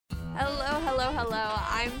Hello, hello, hello.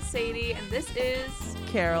 I'm Sadie, and this is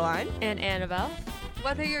Caroline and Annabelle.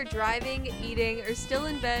 Whether you're driving, eating, or still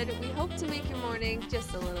in bed, we hope to make your morning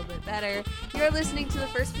just a little bit better. You're listening to the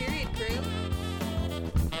First Period Crew.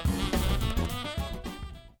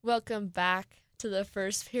 Welcome back to the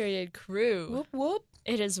First Period Crew. Whoop whoop.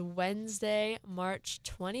 It is Wednesday, March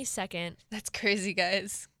 22nd. That's crazy,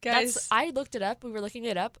 guys. I looked it up. We were looking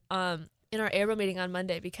it up in our AIRBO meeting on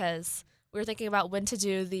Monday because we were thinking about when to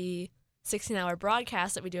do the 16-hour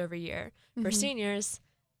broadcast that we do every year for seniors.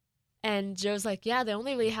 And Joe's like, yeah, they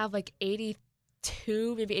only really have like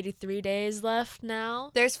 82, maybe 83 days left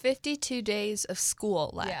now. There's 52 days of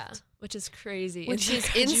school left. Yeah, which is crazy. Which is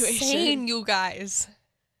Graduation. insane, you guys.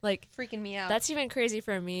 Like, freaking me out. That's even crazy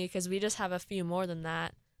for me because we just have a few more than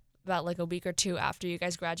that, about like a week or two after you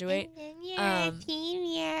guys graduate. And then you're a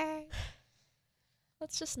senior.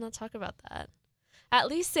 Let's just not talk about that. At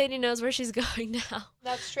least Sadie knows where she's going now.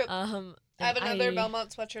 That's true. I have another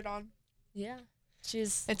Belmont sweatshirt on. Yeah.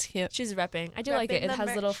 It's cute. She's repping. I do like it. It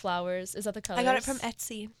has little flowers. Is that the colors? I got it from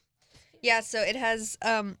Etsy. Yeah, so it has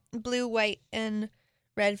blue, white, and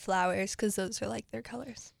red flowers because those are like their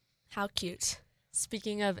colors. How cute.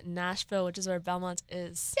 Speaking of Nashville, which is where Belmont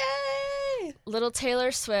is. Yay! Little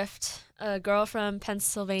Taylor Swift, a girl from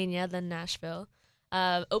Pennsylvania, then Nashville,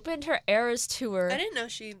 opened her Eras tour. I didn't know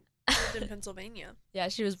she lived in Pennsylvania. Yeah,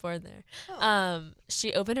 she was born there. Oh.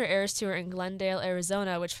 She opened her Eras tour in Glendale,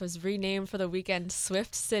 Arizona, which was renamed for the weekend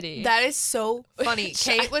Swift City. That is so funny.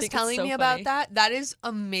 Kate was telling me about funny. that. That is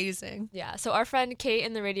amazing. Yeah, so our friend Kate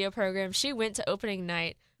in the radio program, she went to opening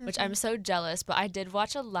night, which I'm so jealous, but I did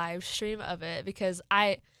watch a live stream of it because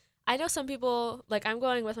I know some people, like I'm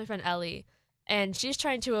going with my friend Ellie, and she's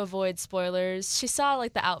trying to avoid spoilers. She saw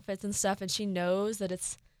like the outfits and stuff, and she knows that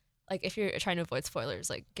it's like if you're trying to avoid spoilers,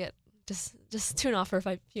 like just tune off for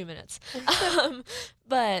a few minutes.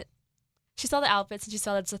 But she saw the outfits and she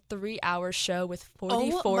saw that it's a 3-hour show with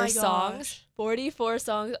 44 songs. 44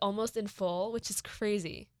 songs almost in full, which is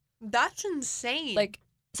crazy. That's insane. Like,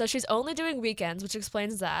 so she's only doing weekends, which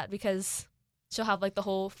explains that because she'll have like the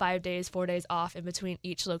whole 5 days, 4 days off in between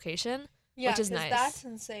each location, which is nice. That's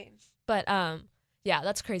insane. But yeah,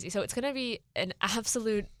 that's crazy. So it's gonna be an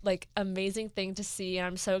absolute like amazing thing to see, and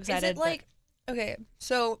I'm so excited. Is it like okay?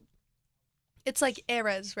 So it's like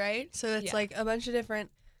eras, right? So it's like a bunch of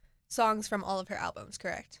different songs from all of her albums,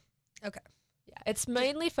 correct? Okay. Yeah, it's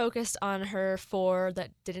mainly focused on her 4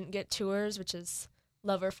 that didn't get tours, which is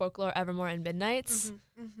Lover, Folklore, Evermore, and Midnights.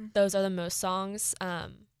 Those are the most songs.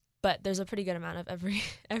 But there's a pretty good amount of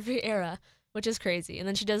every era, which is crazy. And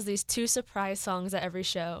then she does these 2 surprise songs at every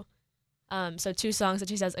show. So 2 songs that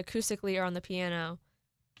she says acoustically or on the piano,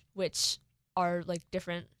 which are like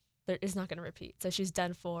different. There is not going to repeat. So she's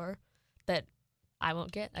done 4 that I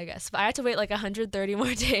won't get, I guess. But I have to wait like 130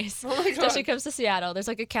 more days until she comes to Seattle. There's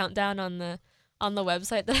like a countdown on the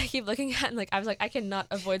website that I keep looking at, and like I was like, I cannot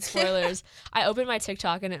avoid spoilers. I opened my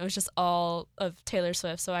TikTok and it was just all of Taylor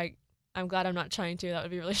Swift. So I'm glad I'm not trying to. That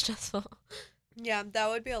would be really stressful. Yeah, that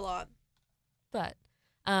would be a lot. But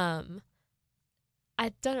I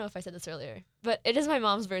don't know if I said this earlier, but it is my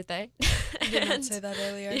mom's birthday. You did not say that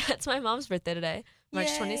earlier. Yeah, it's my mom's birthday today, March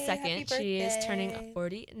 22nd. She is turning birthday.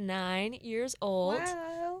 49 years old.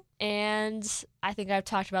 Wow. And I think I've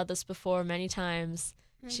talked about this before many times.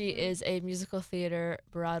 She is a musical theater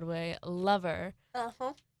Broadway lover.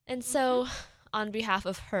 Uh-huh. And so on behalf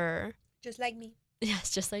of her, Just like me. yes,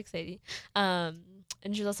 just like Sadie,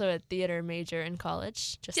 and she's also a theater major in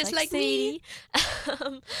college, just like me.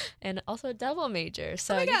 Sadie, and also a double major.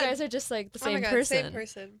 So my you God. guys are just like the Oh my same God, person. Same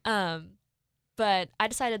person. But I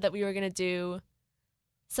decided that we were gonna do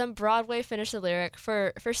some Broadway Finish the Lyric.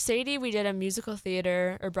 For Sadie, we did a musical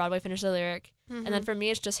theater or Broadway Finish the Lyric, and then for me,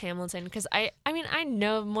 it's just Hamilton because I mean I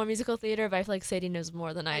know more musical theater, but I feel like Sadie knows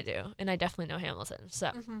more than I do, and I definitely know Hamilton.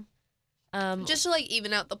 So, just to like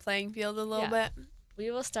even out the playing field a little bit. we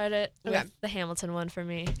will start it Okay. with the Hamilton one for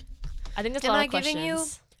me. I think it's a Am lot I of questions. giving you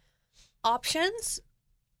options?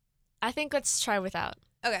 I think let's try without.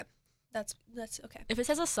 Okay. That's okay. If it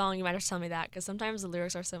says a song, you might have to tell me that because sometimes the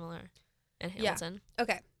lyrics are similar in Hamilton.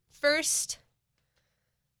 Okay. First,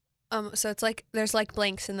 so it's like there's like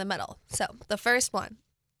blanks in the middle. So the first one,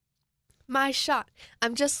 my shot.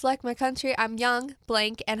 I'm just like my country. I'm young,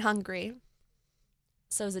 blank, and hungry.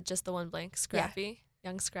 So is it just the one blank? Scrappy,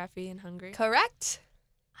 young, scrappy, and hungry. Correct.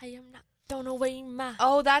 I am not thrown away my.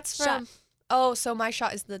 Oh, that's Shot. from. Oh, so my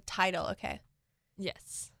shot is the title. Okay,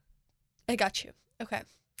 Yes. I got you. Okay.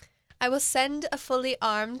 I will send a fully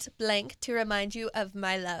armed blank to remind you of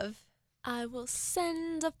my love. I will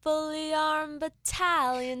send a fully armed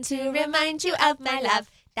battalion to To remind you of my love.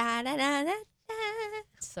 Da da da da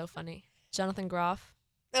It's so funny. Jonathan Groff.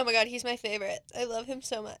 Oh my god, he's my favorite. I love him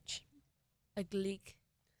so much. A gleek.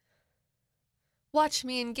 Watch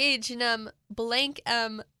me engage in blank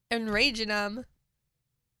enrage in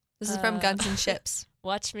This is from Guns and Ships.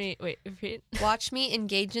 Watch me. Wait, repeat. Watch me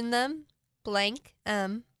engage in them, blank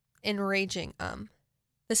enraging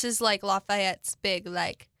This is like Lafayette's big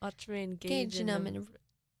like. Watch me engage in them.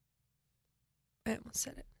 I almost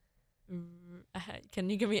said it. Can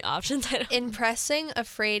you give me options? I don't. Impressing,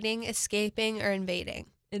 afraiding, escaping, or invading.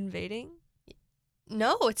 Invading?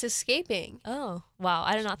 No, it's escaping. Oh, wow.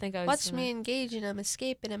 I did not think I was. Watch me engage in them,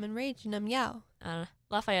 escape in them, enrage in them, yow.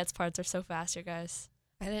 Lafayette's parts are so fast, you guys.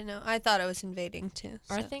 I didn't know. I thought it was invading too.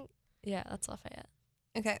 Or I so. think, yeah, that's Lafayette.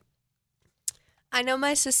 Okay. I know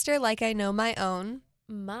my sister like I know my own.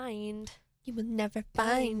 Mind. You will never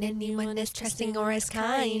find anyone as trusting or as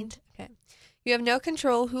kind. Okay. You have no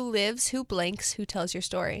control who lives, who blinks, who tells your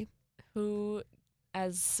story. Who,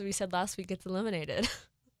 as we said last week, gets eliminated.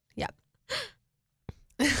 Yep.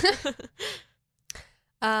 If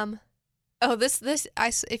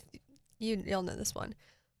you'll know this one.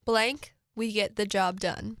 Blank, we get the job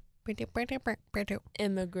done.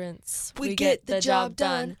 Immigrants. We get the job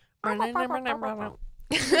done.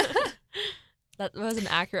 That was an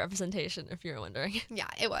accurate representation, if you were wondering. Yeah,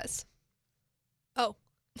 it was. Oh.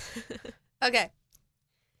 Okay.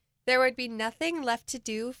 There would be nothing left to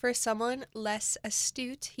do for someone less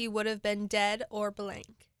astute. He would have been dead or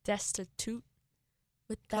blank. Destitute.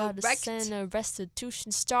 Without Correct. a cent of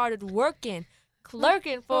restitution, started working,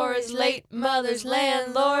 clerking for his late mother's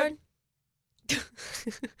landlord.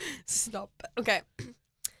 Stop. Okay.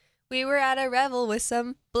 We were at a revel with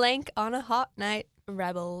some blank on a hot night.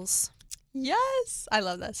 Rebels. Yes. I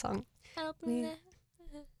love that song. Helpless.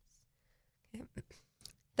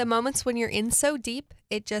 The moments when you're in so deep,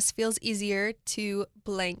 it just feels easier to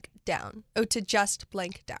blank down. Oh, to just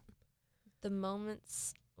blank down. The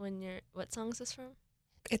moments when you're. What song is this from?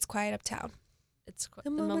 It's Quiet Uptown. It's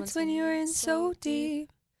The moments when you're in so deep,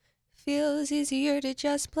 feels easier to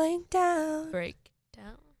just blank down. Break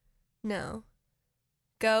down. No.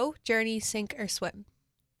 Go, journey, sink, or swim.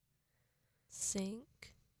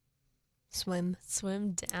 Sink. Swim.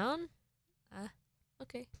 Swim down.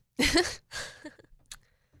 Okay.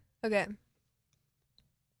 Okay.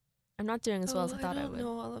 I'm not doing as well as I thought I don't would.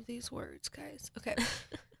 know all of these words, guys. Okay.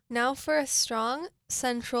 Now for a strong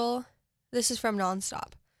central. This is from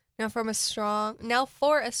Nonstop. Now for a strong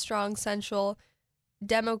central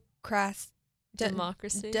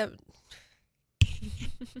democracy.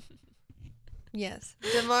 Yes,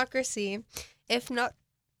 democracy. If not,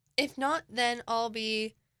 then I'll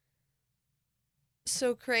be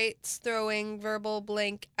Socrates throwing verbal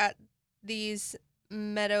blank at these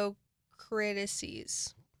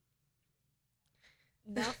medocracies.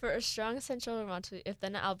 Now for a strong central democracy. If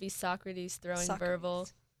then I'll be Socrates throwing verbal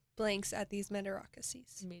blanks at these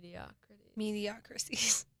medocracies.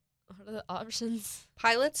 Mediocrities. What are the options?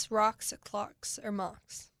 Pilots, rocks, clocks, or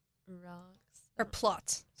mocks. Rocks. Or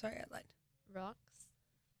plots. Sorry, I lied. Rocks.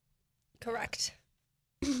 Correct.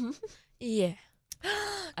 Yeah.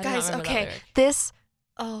 Guys, okay. This.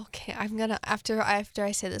 Okay, I'm gonna after I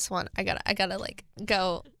say this one, I gotta like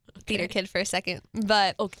go theater kid for a second.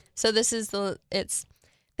 But okay. So this is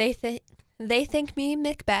they think me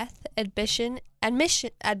Macbeth admission and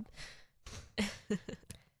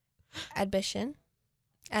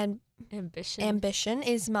ambition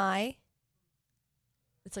is my.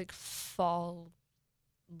 It's like falter,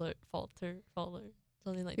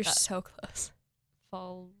 something like You're that. so close.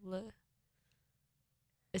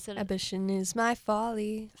 Is it Ambition is my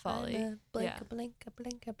folly. Folly. I'm a blink, Yeah. a blink, a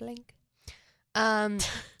blink, a blink.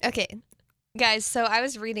 Okay, guys. So I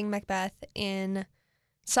was reading Macbeth in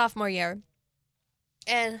sophomore year,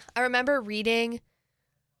 and I remember reading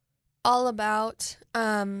all about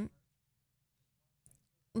the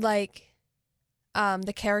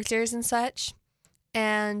characters and such,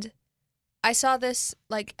 and I saw this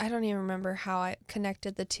I don't even remember how I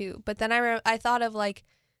connected the two, but then I thought of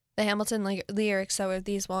the Hamilton lyrics that were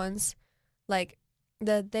these ones,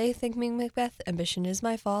 they think me Macbeth, ambition is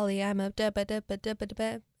my folly, I'm a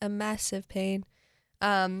massive pain.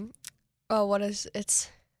 It's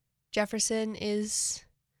Jefferson is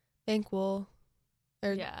Banquo,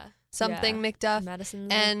 or something Macduff,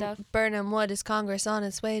 Madison and Macduff. Burnham Wood is Congress on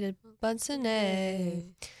its way to Bunsenay.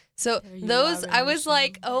 So There you those, are, I was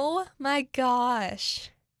like, ambition. oh my gosh.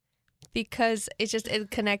 Because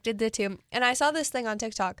it connected the two. And I saw this thing on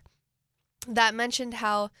TikTok that mentioned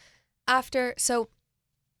how so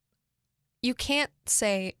you can't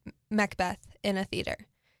say Macbeth in a theater.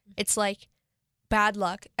 It's like bad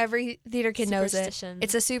luck. Every theater kid knows it. Superstition.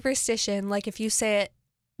 It's a superstition. Like, if you say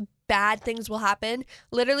it, bad things will happen.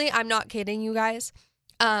 Literally, I'm not kidding, you guys.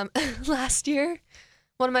 Last year,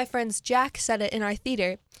 one of my friends, Jack, said it in our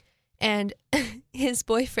theater, and his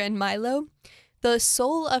boyfriend, Milo, the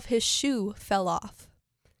sole of his shoe fell off.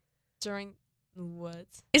 During what?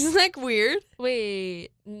 Isn't that weird? Wait,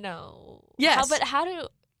 no. Yes.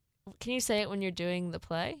 Can you say it when you're doing the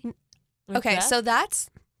play? Okay, Macbeth? so that's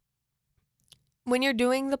when you're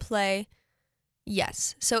doing the play.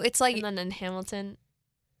 Yes. So it's like, And then in Hamilton,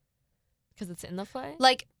 because it's in the play?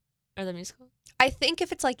 like, Or the musical? I think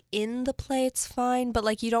if it's like in the play, it's fine, but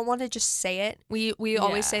like you don't want to just say it. We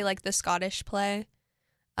always Yeah. say like the Scottish play.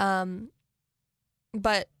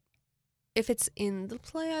 But if it's in the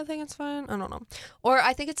play, I think it's fine. I don't know. Or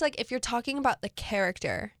I think it's like if you're talking about the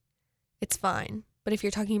character, it's fine. But if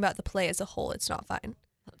you're talking about the play as a whole, it's not fine.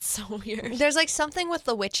 That's so weird. There's like something with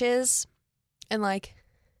the witches and like,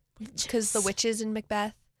 because the witches in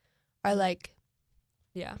Macbeth are like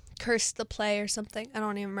Yeah. cursed the play or something. I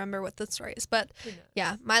don't even remember what the story is, but Who knows?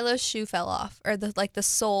 yeah, Milo's shoe fell off, or the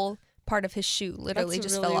sole part of his shoe literally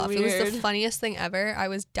That's just really fell off. It was weird. the funniest thing ever. I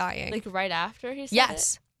was dying. Like right after he said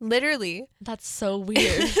yes, literally. it? That's so weird.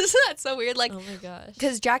 Isn't that so weird? Like, oh my gosh.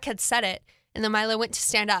 because Jack had said it, and then Milo went to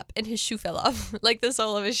stand up, and his shoe fell off. Like the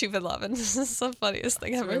sole of his shoe fell off, and this is the funniest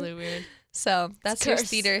thing That's ever. really weird. So that's your cursed.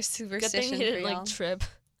 theater Good superstition thing he for didn't y'all. like trip.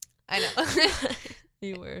 I know.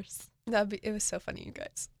 Be worse. It was so funny, you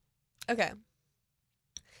guys. Okay.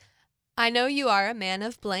 I know you are a man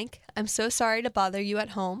of blank. I'm so sorry to bother you at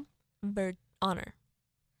home. Bird honor.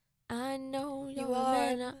 I know You you're a are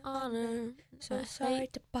man of honor. So I sorry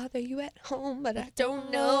hate- to bother you at home, but I don't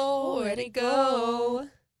know where to go.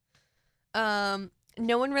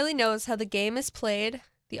 No one really knows how the game is played,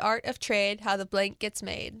 the art of trade, how the blank gets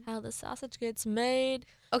made. How the sausage gets made.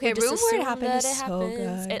 Okay, We just room where it assume happened that is it so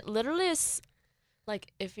happens. good. It literally is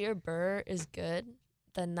like if your burr is good,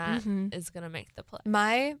 then that is Mhm. gonna make the play.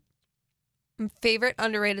 My favorite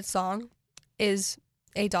underrated song is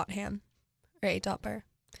A. Ham or A. Burr.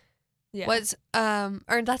 Yeah. Was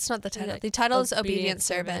or that's not the title. Like, The title is Obedient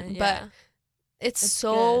Servant, but yeah. it's It's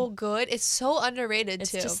so good. It's so underrated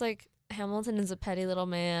It's too. just like Hamilton is a petty little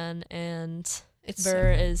man and it's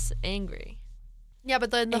Burr is angry. yeah,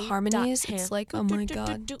 but then the A. harmonies, Ham. it's like, oh my Do,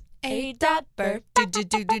 god. do, do, A. Burr. Do do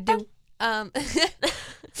do do do.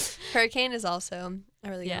 Hurricane is also a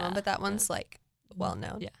really good Yeah, one, but that yeah. one's like well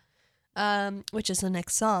known. Yeah. Which is the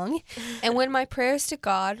next song. And when my prayers to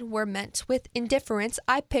God were met with indifference,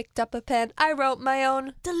 I picked up a pen. I wrote my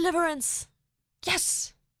own. Deliverance.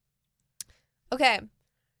 Yes. Okay.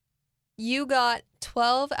 You got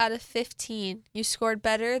 12 out of 15. You scored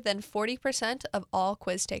better than 40% of all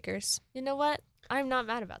quiz takers. You know what? I'm not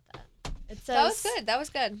mad about that. It says That was good. That was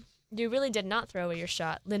good. you really did not throw away your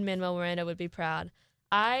shot. Lin-Manuel Miranda would be proud.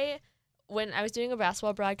 When I was doing a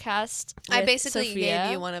basketball broadcast, I with basically Sophia,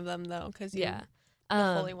 gave you one of them though, because Yeah.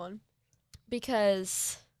 the fully one.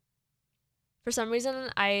 Because for some reason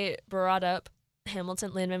I brought up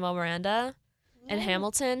Hamilton, Lin-Manuel Miranda, and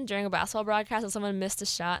Hamilton during a basketball broadcast, and someone missed a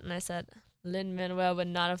shot, and I said, Lin-Manuel would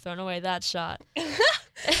not have thrown away that shot.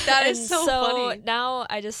 That is And so funny. Now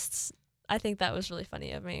I think that was really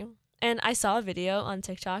funny of me. And I saw a video on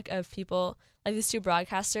TikTok of people, like these two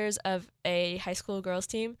broadcasters of a high school girls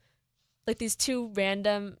team, like these two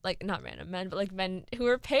random, like not random men, but like men who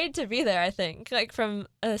were paid to be there, I think, like from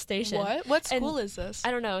a station. What And school is this?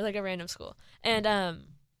 I don't know, like a random school. And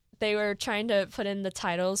they were trying to put in the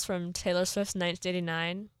titles from Taylor Swift's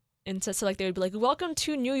 1989 into, so like they would be like, welcome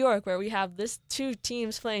to New York, where we have this two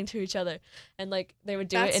teams playing to each other, and like they would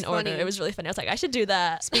do That's it in order. funny. It was really funny. I was like, I should do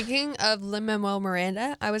that. Speaking of Lin-Manuel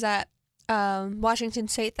Miranda, I was at Washington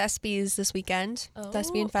State Thespies this weekend,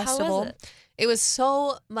 Thespian Festival. How was it? It was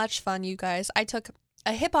so much fun, you guys. I took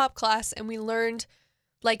a hip hop class and we learned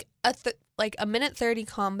like a minute 30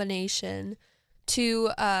 combination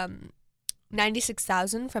to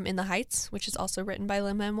 96,000 from In the Heights, which is also written by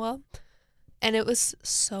Lin-Manuel. And it was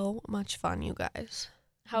so much fun, you guys.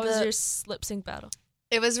 How was your lip sync battle?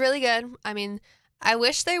 It was really good. I mean, I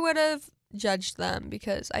wish they would have judged them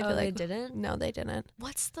because I feel they like didn't. no, they didn't.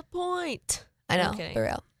 What's the point? I know, I'm kidding. for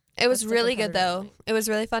real. It was That's the really good competitive though. thing. It was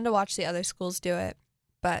really fun to watch the other schools do it.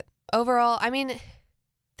 But overall, I mean,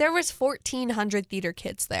 there was 1,400 theater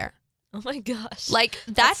kids there. Oh my gosh! Like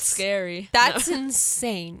that's scary. That's No.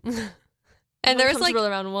 insane. Everyone And there was comes like to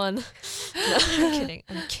around one. No, I'm kidding.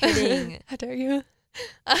 I'm kidding. How dare you?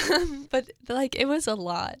 But like it was a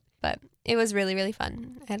lot. But it was really, really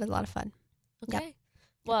fun. I had a lot of fun. Okay. Yep.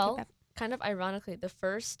 Well, Yep. kind of ironically, the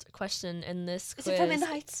first question in this Is quiz. it from In the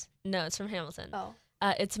Heights? No, it's from Hamilton. Oh.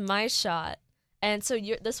 It's my shot, And so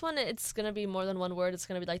this one, it's going to be more than one word. It's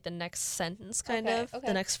going to be like the next sentence, kind of,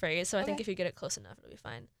 the next phrase. So I think if you get it close enough, it'll be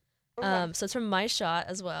fine. Okay. So it's from My Shot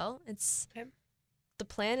as well. It's the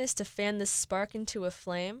plan is to fan this spark into a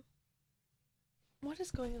flame. What is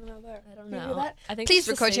going on out there? I don't You know. hear that? I think Please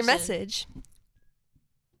it's the record your station. message.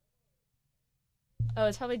 Oh,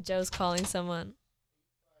 it's probably Joe's calling someone.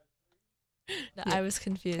 No, Yeah. I was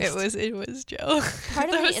confused. It was Joe. Part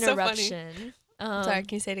of That the was so funny. interruption. Sorry,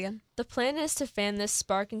 can you say it again? The plan is to fan this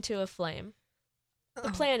spark into a flame. The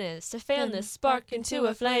Oh. plan is to fan this spark into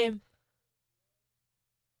a flame.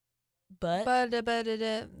 But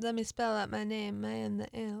Let me spell out my name, man.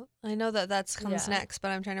 The L. I know that comes Yeah. next,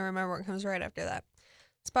 but I'm trying to remember what comes right after that.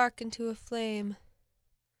 Spark into a flame.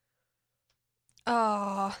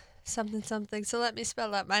 Oh, something something. So let me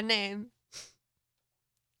spell out my name.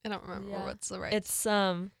 I don't remember what's the right. it's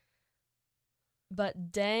but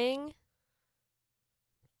dang,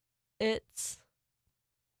 it's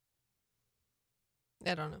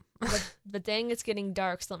I don't know. but dang, it's getting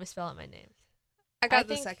dark. So let me spell out my name. I got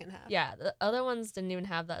the think- second half. Yeah, the other ones didn't even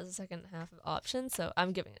have that as a second half of option, so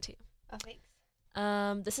I'm giving it to you. Oh,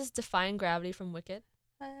 thanks. This is Defying Gravity from Wicked.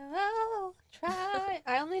 I'll try.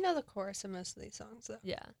 I only know the chorus of most of these songs, though.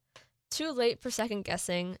 Yeah. Too late for second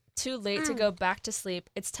guessing. Too late to go back to sleep.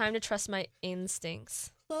 It's time to trust my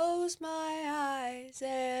instincts. Close my eyes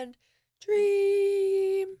and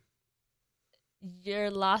dream.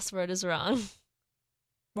 Your last word is wrong.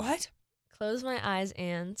 What? Close my eyes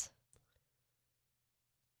and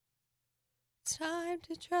It's time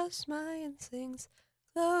to trust my instincts.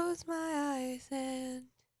 Close my eyes and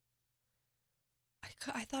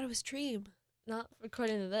I thought it was dream. not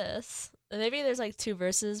according to this. Maybe there's like two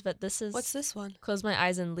verses, but this is What's this one? Close my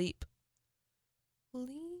eyes and leap. Leave.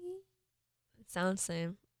 It sounds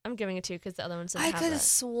same. I'm giving it to you because the other ones didn't I have could have that.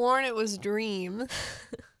 sworn it was dream.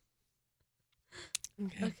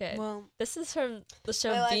 Okay. Well, This is from the show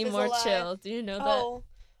My Life Be is a More Lie. Chill. Do you know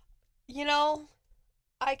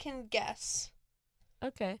I can guess. that?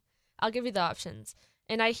 Okay. I'll give you the options.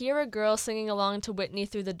 And I hear a girl singing along to Whitney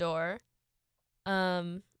through the door.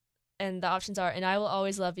 And the options are, and I will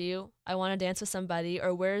always love you, I want to dance with somebody,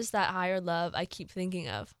 or where's that higher love I keep thinking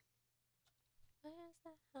of? Where's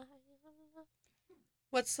that higher love?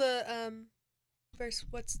 What's the first?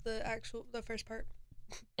 What's the first part?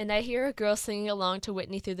 And I hear a girl singing along to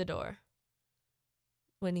Whitney through the door.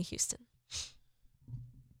 Whitney Houston.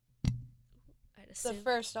 I'd The assume.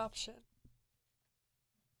 first option.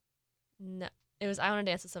 No. It was I want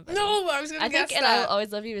to dance with somebody. No, I was gonna I guess think and I will that.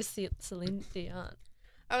 always love you is Celine Dion.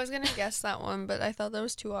 I was gonna guess that one, but I thought that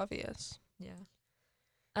was too obvious.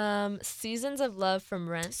 Yeah. Seasons of Love from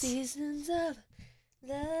Rent. Seasons of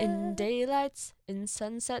love. In daylights, in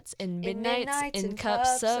sunsets, in midnights, midnights, in in cups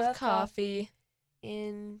cups of of coffee.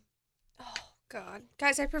 Oh God,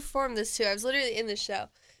 guys, I performed this too. I was literally in the show.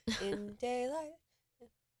 In daylight,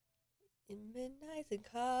 in midnights, in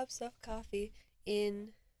cups of coffee, in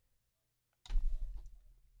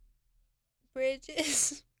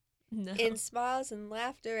bridges, No. in smiles and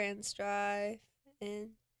laughter and strife,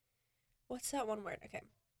 in what's that one word? Okay,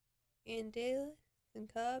 in daylight, in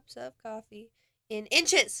cups of coffee, in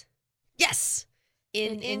inches. Yes.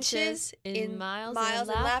 In inches, in miles and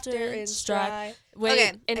laughter, in strife. Wait,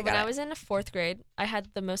 Okay, and I when got I it. was in 4th grade, I had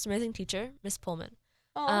the most amazing teacher, Miss Pullman.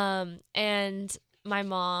 Aw. And my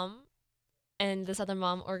mom and this other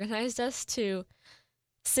mom organized us to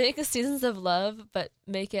sing Seasons of Love, but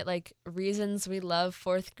make it like Reasons We Love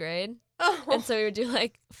 4th grade. Oh. And so we would do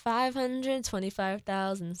like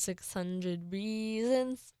 525,600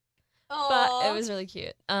 reasons. But it was really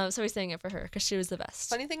cute. So we sang it for her because she was the best.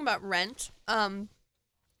 Funny thing about Rent,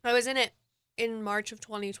 I was in it in March of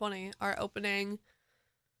 2020. Our opening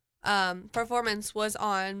performance was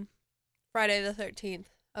on Friday the 13th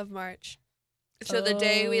of March. So the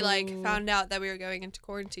day we Oh. found out that we were going into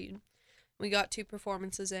quarantine, we got 2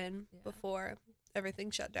 performances in Yeah. before everything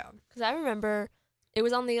shut down. Because I remember it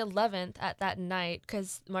was on the 11th at that night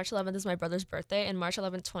because March 11th is my brother's birthday, and March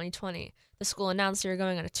 11th, 2020, the school announced we were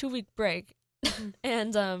going on a 2-week break,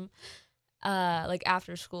 and like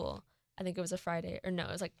after school, I think it was a Friday, or no,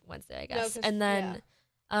 it was like Wednesday, I guess. 'cause- And then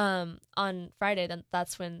on Friday, then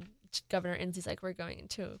that's when Governor Inslee's like, we're going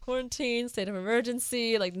into a quarantine, state of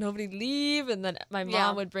emergency, like nobody leave, and then my mom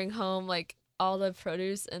Yeah. would bring home like all the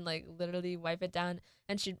produce and like literally wipe it down,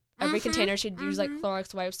 and she'd every container she'd use like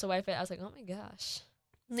Clorox wipes to wipe it. I was like, oh my gosh.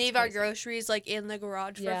 Leave our crazy. groceries like in the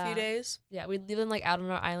garage for a Yeah. few days. Yeah, we'd leave them like out on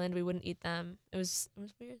our island. We wouldn't eat them. It was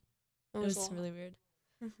weird. It was really weird.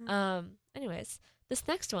 Anyways, this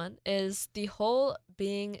next one is the whole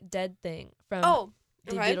being dead thing from Oh,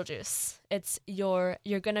 the okay. Beetlejuice. It's you're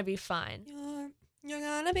gonna be fine. You're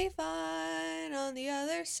gonna be fine on the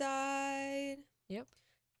other side. Yep.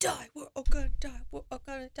 Die, we're all gonna die, we're all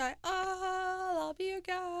gonna die. I'll be your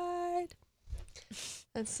guide.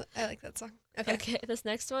 I like that song. Okay, this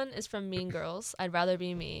next one is from Mean Girls. I'd rather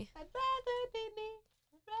be me. I'd rather be me.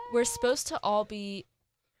 We're supposed to all be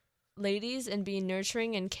ladies and be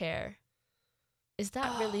nurturing and care. Is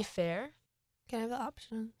that really fair? Can I have the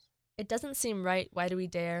options? It doesn't seem right. Why do we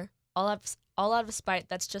dare? All out of spite.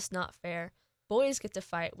 That's just not fair. Boys get to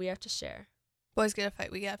fight. We have to share. Boys get a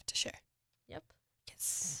fight, we have to share. Yep.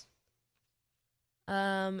 Yes.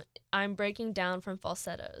 I'm breaking down from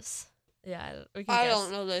falsettos. Yeah, we can I guess.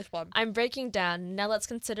 don't know this one. I'm breaking down. Now let's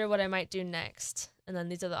consider what I might do next. And then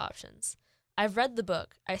these are the options. I've read the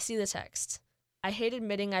book. I see the text. I hate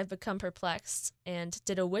admitting I've become perplexed. And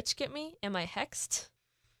did a witch get me? Am I hexed?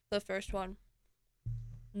 The first one.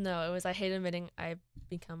 No, it was I hate admitting I've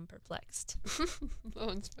become perplexed. That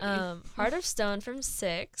one's funny. Heart of Stone from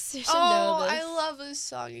 6. You should know this. I love this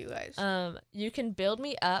song, you guys. You can build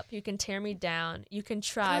me up. You can tear me down. You can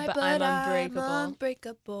try, but I'm unbreakable. I'm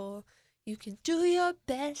unbreakable. You can do your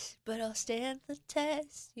best, but I'll stand the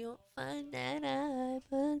test. You'll find that I'm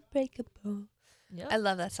unbreakable. Yep. I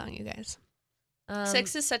love that song, you guys.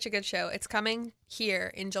 6 is such a good show. It's coming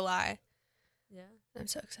here in July. Yeah. I'm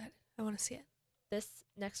so excited. I want to see it. This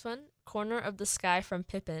next one, Corner of the Sky from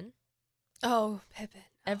Pippin. Oh, Pippin.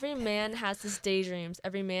 Every man has his daydreams.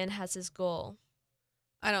 Every man has his goal.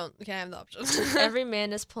 Can I have the options? Every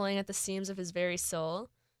man is pulling at the seams of his very soul.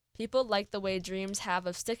 People like the way dreams have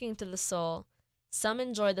of sticking to the soul. Some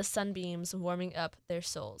enjoy the sunbeams warming up their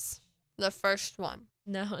souls. The first one.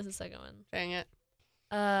 No, it's the second one. Dang it.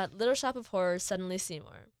 Little Shop of Horrors, Suddenly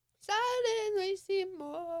Seymour. Suddenly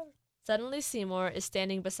Seymour. Suddenly Seymour is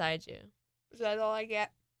standing beside you. Is that all I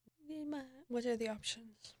get? What are the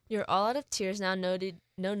options? You're all out of tears now, no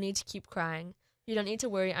need to keep crying. You don't need to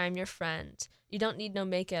worry, I'm your friend. You don't need no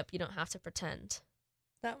makeup, you don't have to pretend.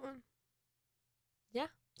 That one? Yeah.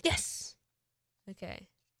 Yes. Okay.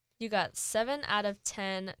 You got 7 out of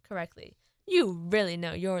 10 correctly. You really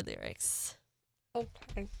know your lyrics.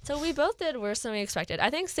 Okay. So we both did worse than we expected. I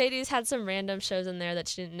think Sadie's had some random shows in there that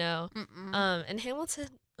she didn't know. And Hamilton,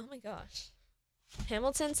 oh my gosh.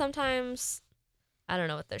 Hamilton sometimes, I don't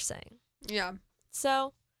know what they're saying. Yeah.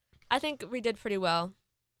 So I think we did pretty well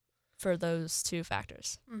for those 2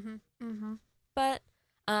 factors. But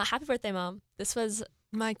happy birthday, Mom. This was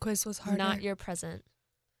my quiz was harder. Not your present.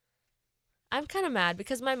 I'm kind of mad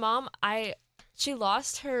because my mom, she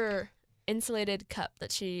lost her insulated cup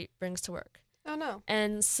that she brings to work. Oh, no.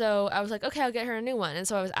 And so I was like, okay, I'll get her a new one. And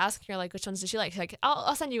so I was asking her, like, which ones does she like? She's like,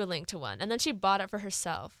 I'll send you a link to one. And then she bought it for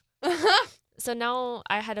herself. So now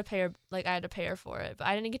I had to pay her for it, but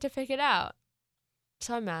I didn't get to pick it out.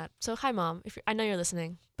 So I'm mad. So hi, Mom. I know you're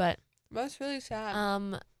listening, but that's really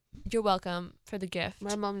sad. You're welcome for the gift.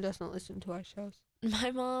 My mom doesn't listen to our shows.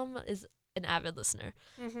 My mom is an avid listener,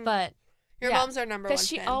 but your mom's our number one fan. Because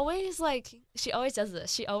she always does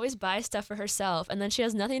this. She always buys stuff for herself, and then she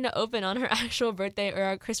has nothing to open on her actual birthday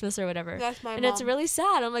or Christmas or whatever. That's my mom. And it's really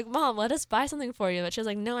sad. I'm like, Mom, let us buy something for you. But she was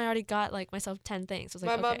like, no, I already got like myself 10 things. I was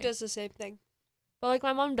like, my mom does the same thing. But like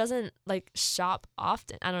my mom doesn't like shop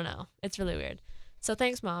often. I don't know. It's really weird. So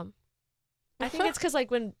thanks, Mom. I think it's because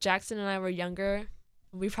like when Jackson and I were younger,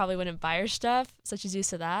 we probably wouldn't buy her stuff, so she's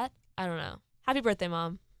used to that. I don't know. Happy birthday,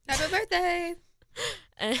 Mom. Happy birthday.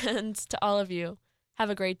 And to all of you,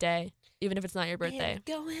 have a great day, even if it's not your birthday.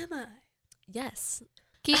 Go am I? Yes.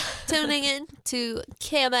 Keep tuning in to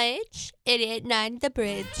KMH 88.9 The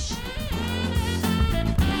Bridge.